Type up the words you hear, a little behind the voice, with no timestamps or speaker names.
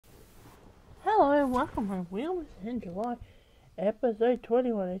welcome on Wheelmas in July, episode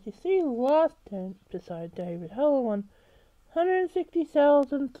 21. As you see, last episode, David Heller won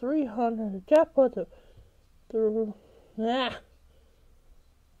 160,300. The jackpot through a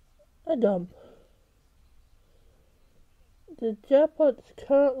dump. The jackpot's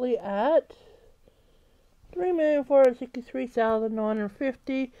currently at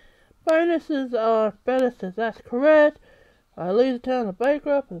 3,463,950. Bonuses are better, says that's correct. I lose a turn of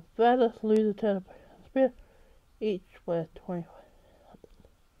bankrupt, and Vanna lose a turn of spirit. Each worth 25.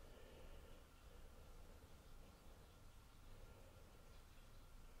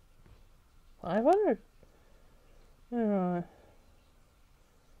 500. Alright.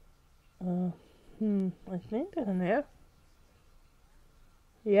 I think that's in there.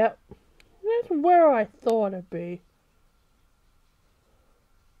 Yep. That's where I thought it'd be.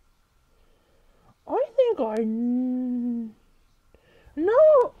 I think I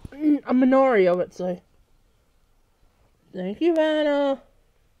know a minority of it, so. Thank you, Vanna.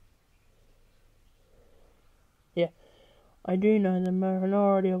 Yeah, I do know the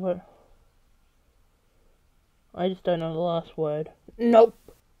minority of it. I just don't know the last word. Nope.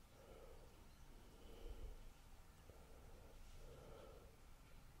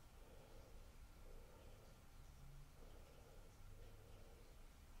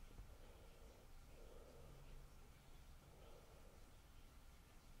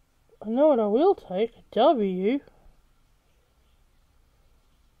 I know what I will take. A W.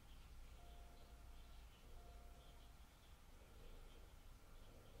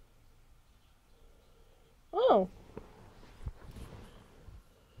 Oh.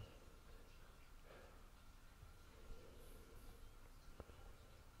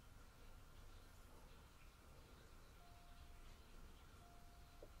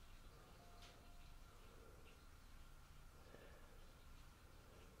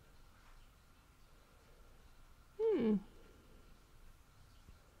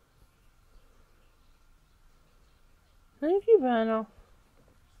 Thank you, Vanna.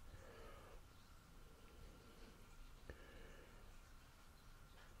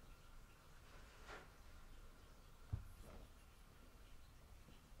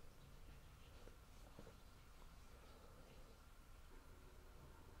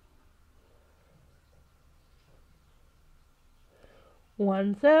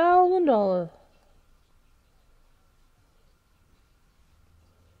 $1,000.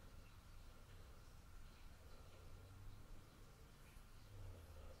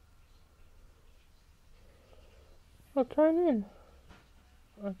 I'll turn in.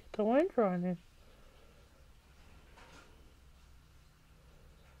 I get the wind trying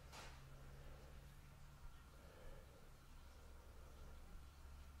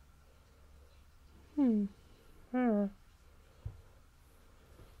in. Alright.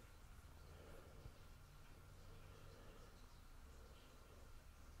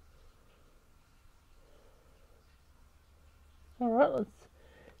 Alright, let's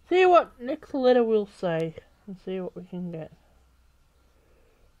see what next letter will say and see what we can get.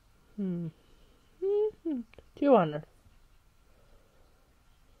 200.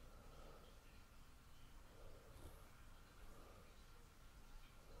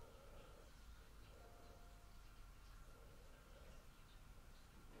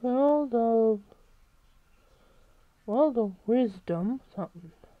 Well, the wisdom,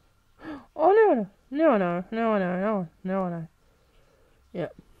 something. Oh, no, I know.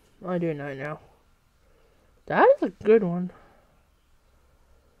 Yep, I do know now. That is a good one.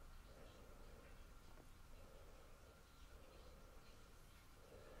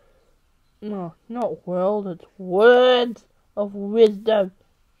 No, not world, it's words of wisdom.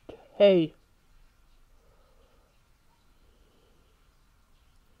 Hey.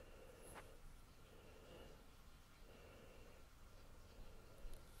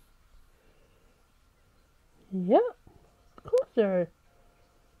 Yep, of course there is.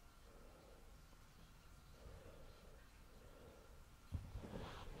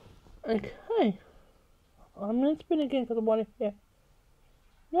 Okay. I'm gonna spin again because I want to hear.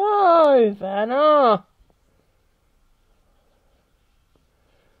 No, Vanna!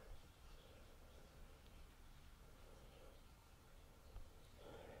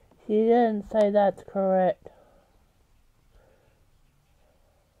 She didn't say that's correct.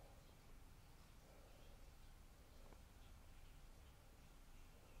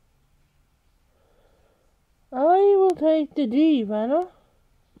 I will take the D, Vanna.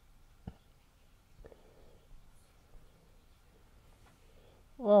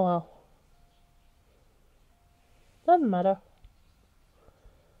 Oh well. Doesn't matter.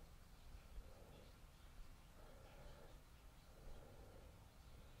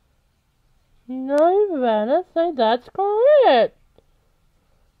 No, Vanna, say that's correct.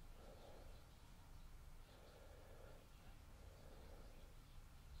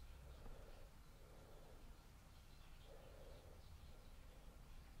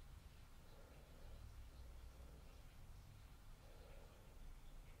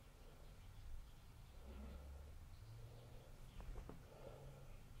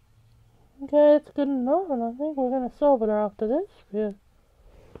 Okay, it's good enough, and I think we're gonna solve it after this. Yeah.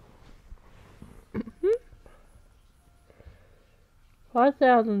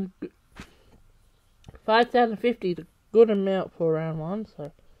 5,000, 5,050 is a good amount for round one,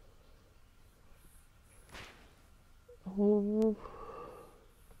 so. Ooh.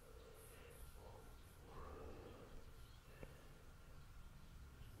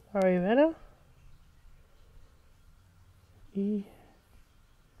 Hurry, Vanna. E.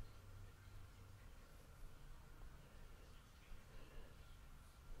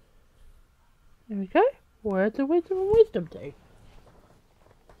 There we go. Words of wisdom and wisdom tea.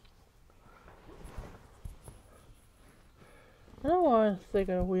 I don't want to stick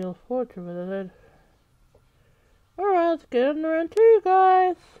a Wheel of Fortune with it. Alright, let's get on round two,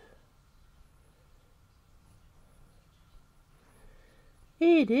 guys.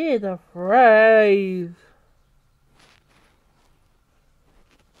 It is a phrase.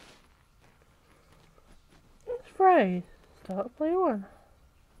 It's phrase. Start play one.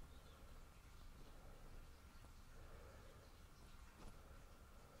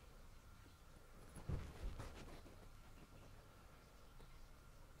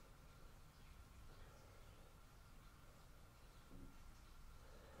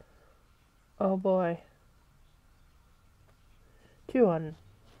 Oh boy. 200.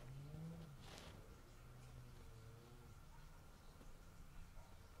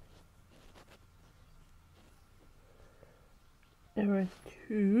 There is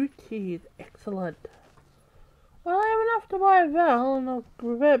 2 teeth. Excellent. Well, I have enough to buy a Val, and I'll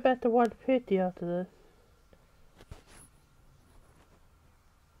revert back to 150 after this.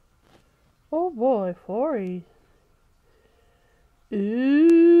 Oh boy, 4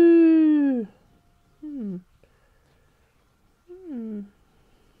 Ooh.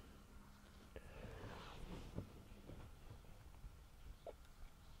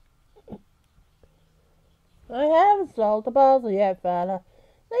 I haven't solved the puzzle yet, Vanna.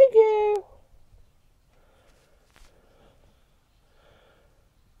 Thank you.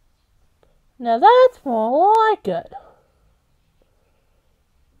 Now that's more like it.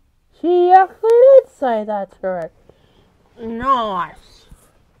 She actually did say that's correct. Nice.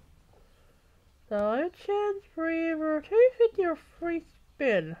 So it chance for either 250 or free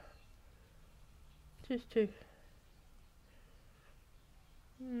spin. Just to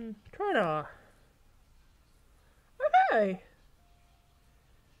try to. Okay.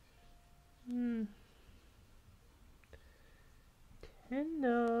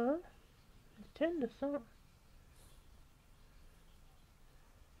 Tender. Tender something.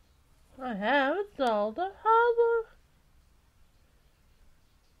 I haven't solved the puzzle.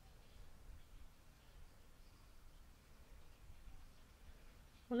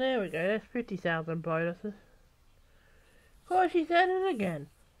 Well, there we go. That's 50,000 bonuses. Of course, she said it again.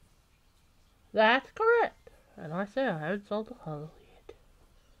 That's correct. And I say I haven't solved the puzzle yet.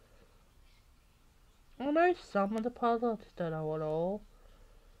 I know some of the puzzle, I just don't know what all.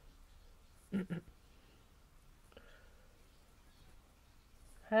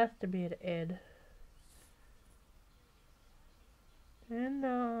 Has to be an Ed.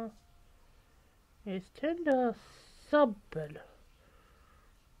 And it's tender something.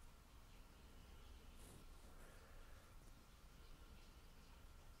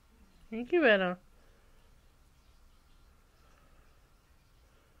 Thank you, Vanna.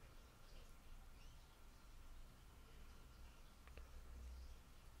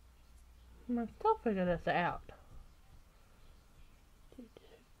 I'm still figuring this out.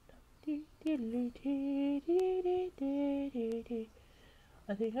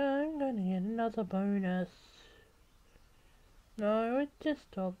 I think I'm gonna get another bonus. No, it just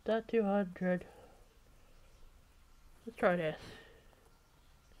stopped at 200. Let's try this.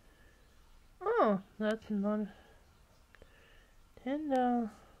 Oh, that's not tender.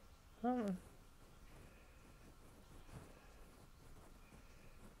 Something.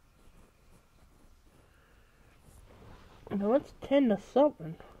 No, it's tender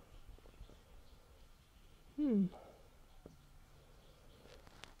something. I'm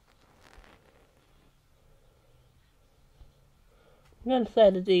gonna say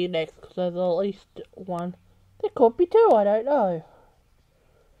the D next because there's at least one. There could be two, I don't know.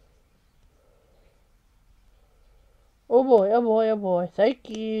 Oh boy, oh boy, oh boy. Thank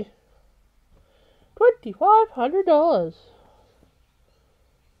you. $2,500.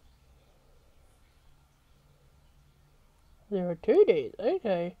 There are 2 days.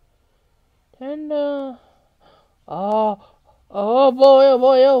 Okay. And oh boy, oh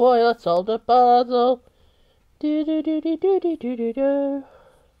boy, oh boy, let's solve the puzzle. Do do do do do do do do do.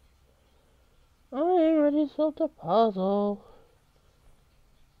 I am ready to solve the puzzle.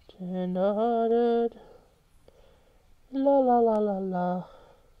 Tender-hearted. La la la la la.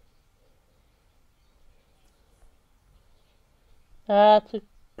 That's a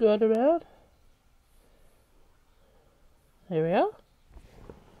good amount. There we are.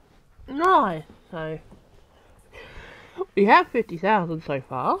 Nice. So we have 50,000 so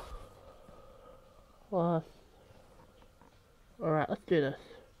far. Plus, alright, let's do this.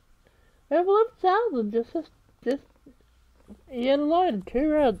 We have 11,000 just in a line, 2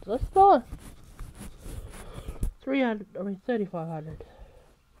 rounds. Let's start. 3,500.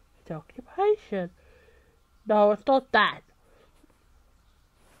 It's occupation. No, it's not that.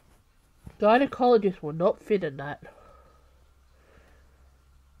 Gynecologists will not fit in that.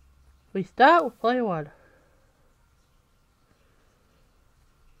 We start with player 1.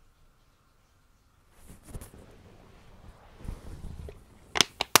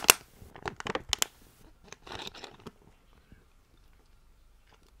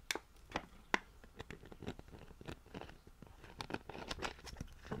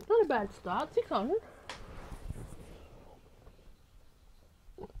 Not a bad start, 600.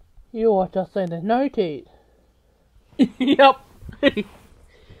 You watch us say there's no teeth. Yep.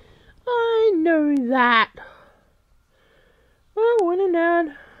 I know that. Well, winning out.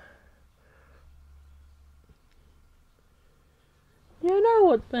 You know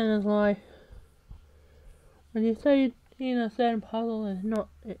what Vanna's like. When you say you're in a certain puzzle, it's not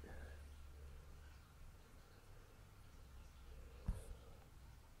it.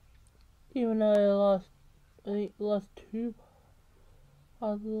 Even though the last 2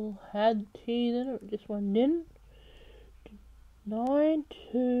 puzzles had teeth in it, this one didn't. 9,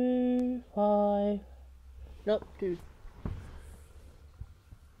 2, 5. Nope, 2.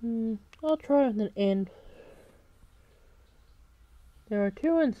 I'll try with an end. There are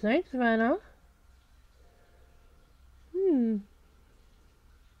 2 and 6, Vanna.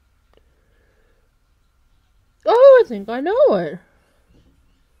 Oh, I think I know it.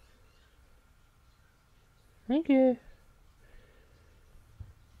 Thank you.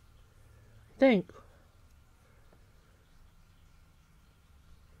 Think.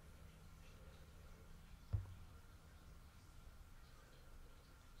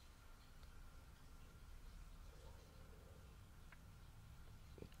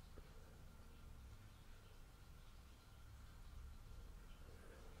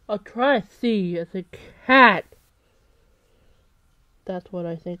 I'll try a C as a cat. That's what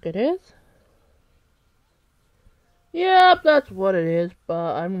I think it is. Yep, that's what it is,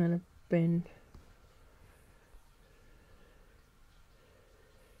 but I'm gonna bend.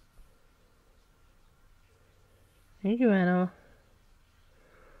 Thank you, Anna.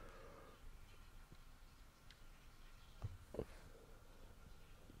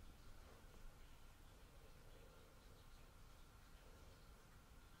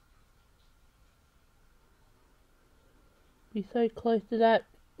 Be so close to that.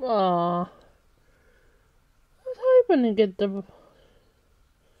 Aww. I was hoping to get the...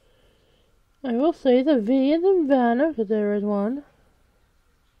 I will say the V is in Vanna, because there is one.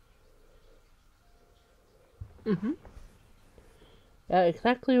 Yeah,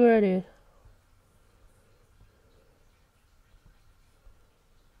 exactly where it is.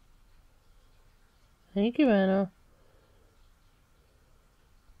 Thank you, Vanna.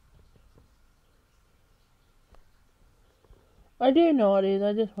 I do know what it is,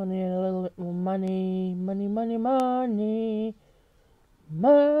 I just want to get a little bit more money. Money, money, money.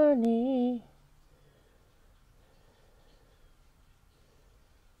 Money.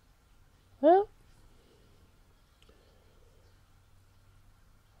 Well,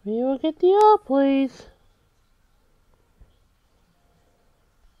 we will get the R, please.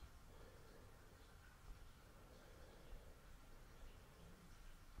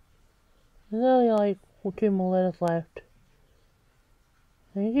 There's only like 2 more letters left.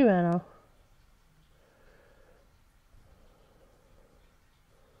 Thank you, Anna.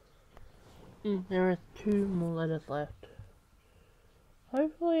 There are 2 more letters left.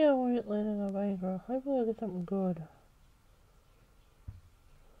 Hopefully I won't get letters on bankrupt. Hopefully I'll get something good.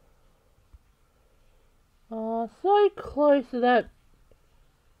 Oh, so close to that.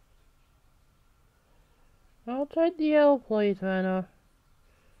 I'll take the L, please, Vanna.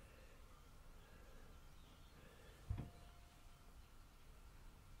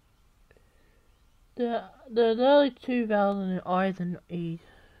 There's only two vowels in I's and E's.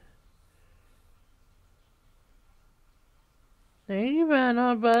 Thank you,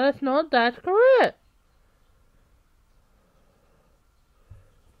 Vanna, but that's correct.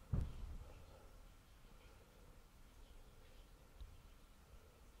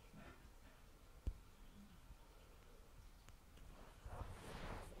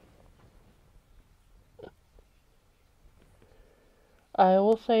 I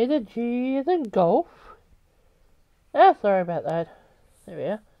will say the G is in golf. Ah, sorry about that. There we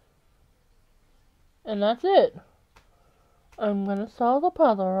are. And that's it. I'm gonna solve the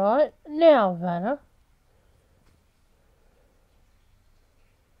puzzle right now, Vanna.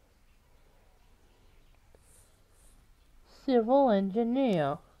 Civil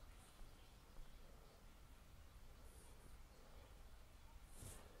engineer.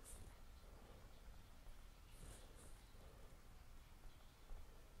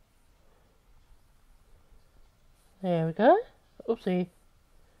 There we go. Oopsie.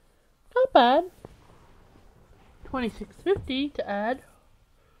 Not bad. 2650 to add.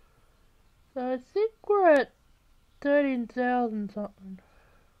 So I think we're at 13,000 something.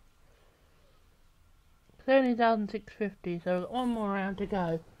 13,650. So we've got one more round to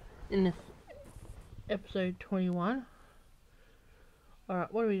go in this episode 21.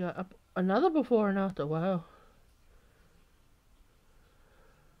 Alright, what do we got? Up another before and after. Wow.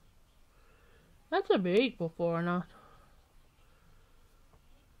 That's a big before and after.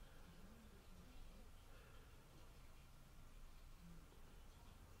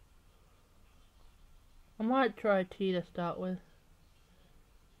 I might try T to start with.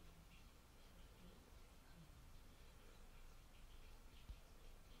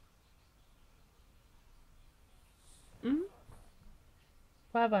 Mm-hmm.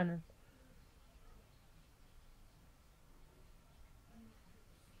 500.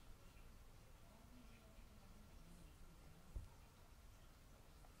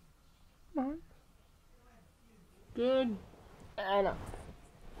 Come on. Good. Anna.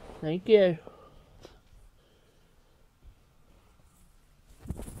 Thank you.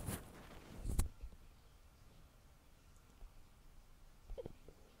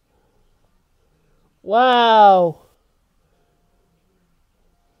 Wow.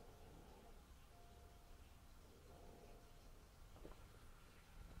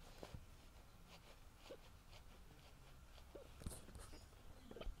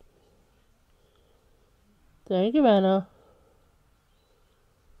 Thank you, Vanna.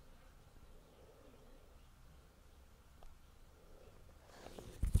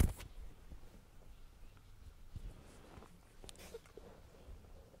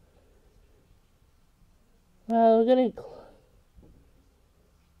 Well, we're getting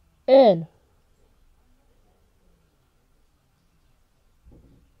in.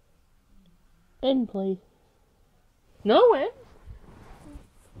 In, please. No, in.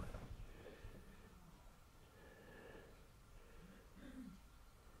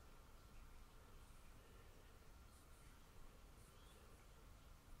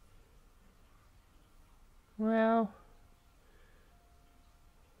 Well.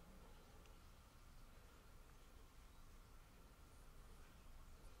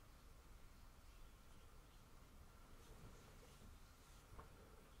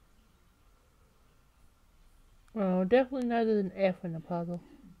 Oh, definitely not an F in the puzzle.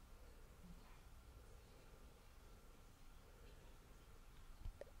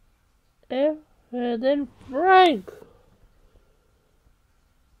 F and then Frank.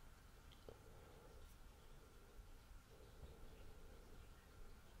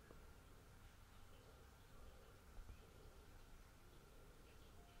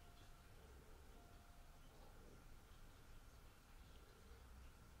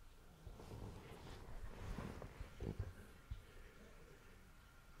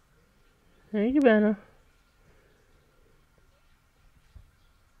 Thank you, Vanna.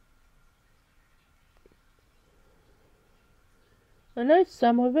 I know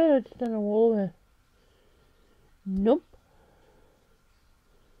some of it, I just don't know all of it. Nope.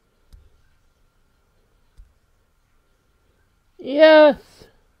 Yes!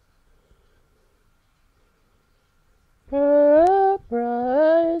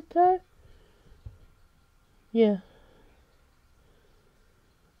 Brighter. Yeah.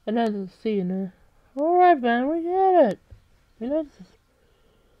 I know there's a C in there. Alright, Van, we get it. You know, this is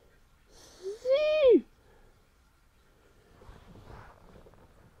C!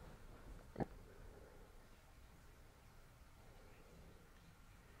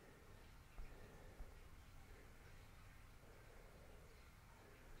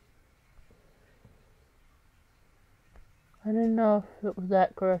 I didn't know if it was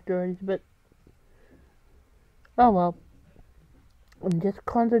that correct already, but Oh well. I'm just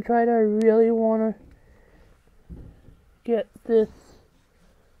concentrated. I really want to get this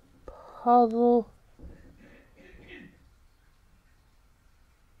puzzle.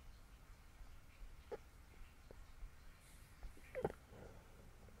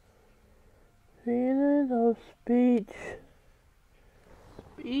 Freedom of speech.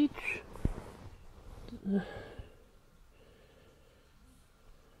 Speech.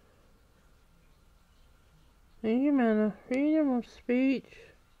 Thank you, Vanna. Freedom of speech.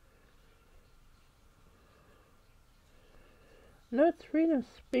 No, it's freedom of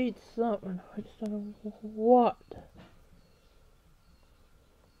speech something. I just don't know what.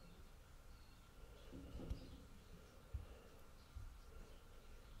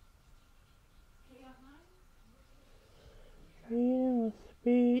 Freedom of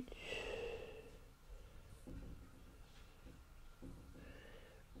speech.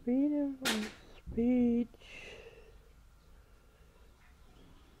 Freedom of speech.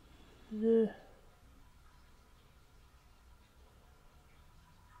 The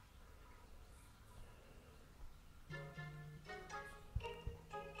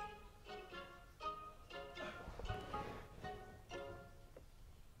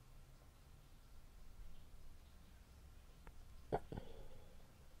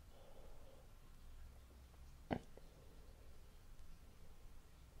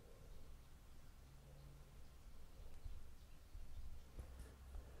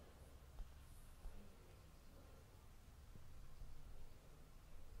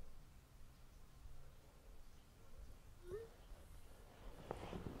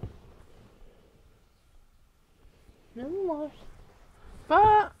never mind.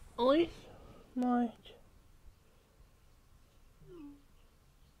 But at least my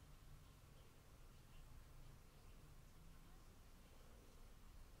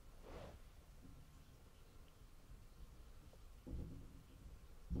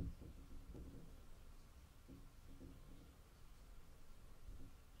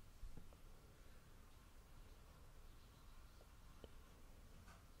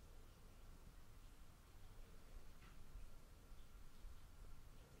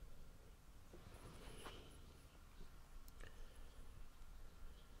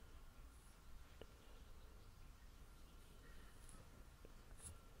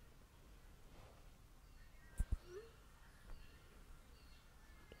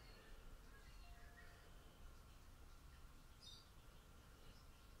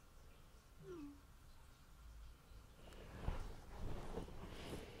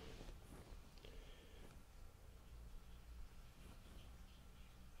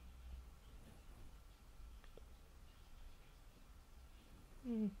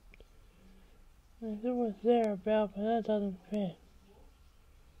it was there about, but that doesn't fit.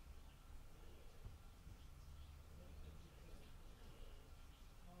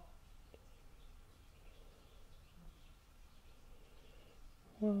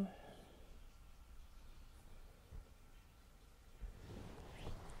 Well,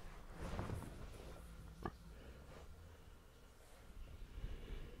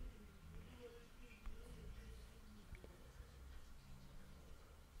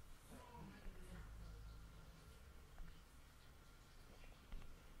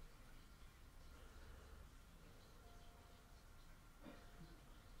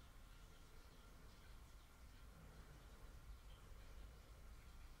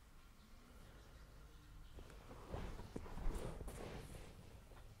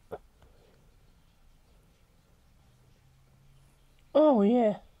 oh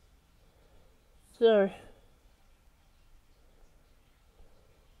yeah. Sorry.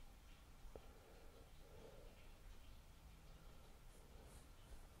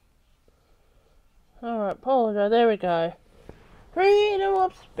 Alright, apologize. There we go. Freedom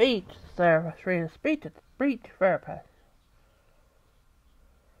of speech service. Freedom of speech at speech therapist.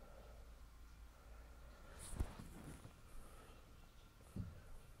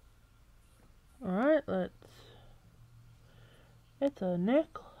 Alright, let's. It's a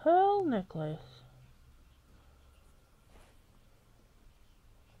pearl necklace.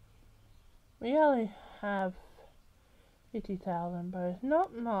 We only have 50,000, but it's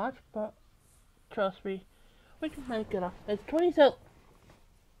not much, but trust me, we can make it up. It's 27.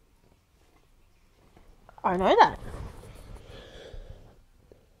 I know that.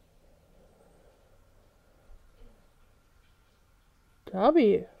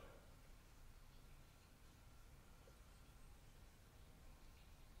 W.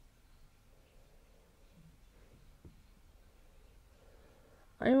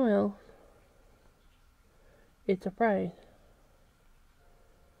 I will. It's a phrase.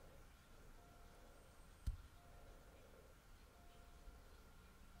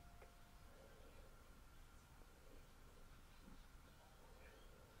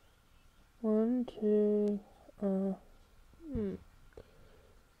 1, 2, hmm.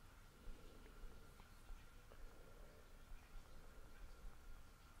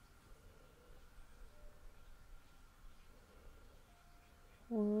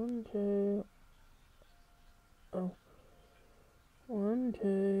 One, two, oh, 1,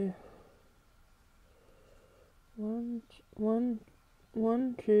 2,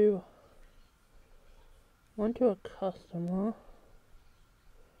 1, 2, 1 to a customer.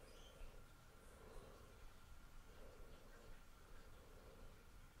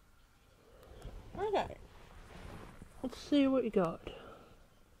 Okay, let's see what you got.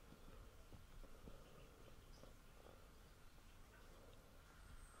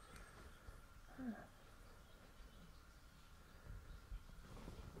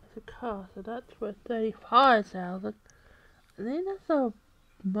 It's a car, so that's worth 35,000. I think that's the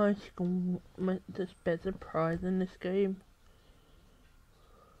most expensive prize in this game.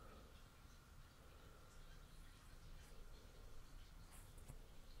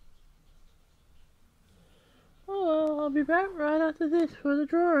 Oh well, I'll be back right after this for the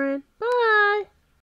drawing. Bye!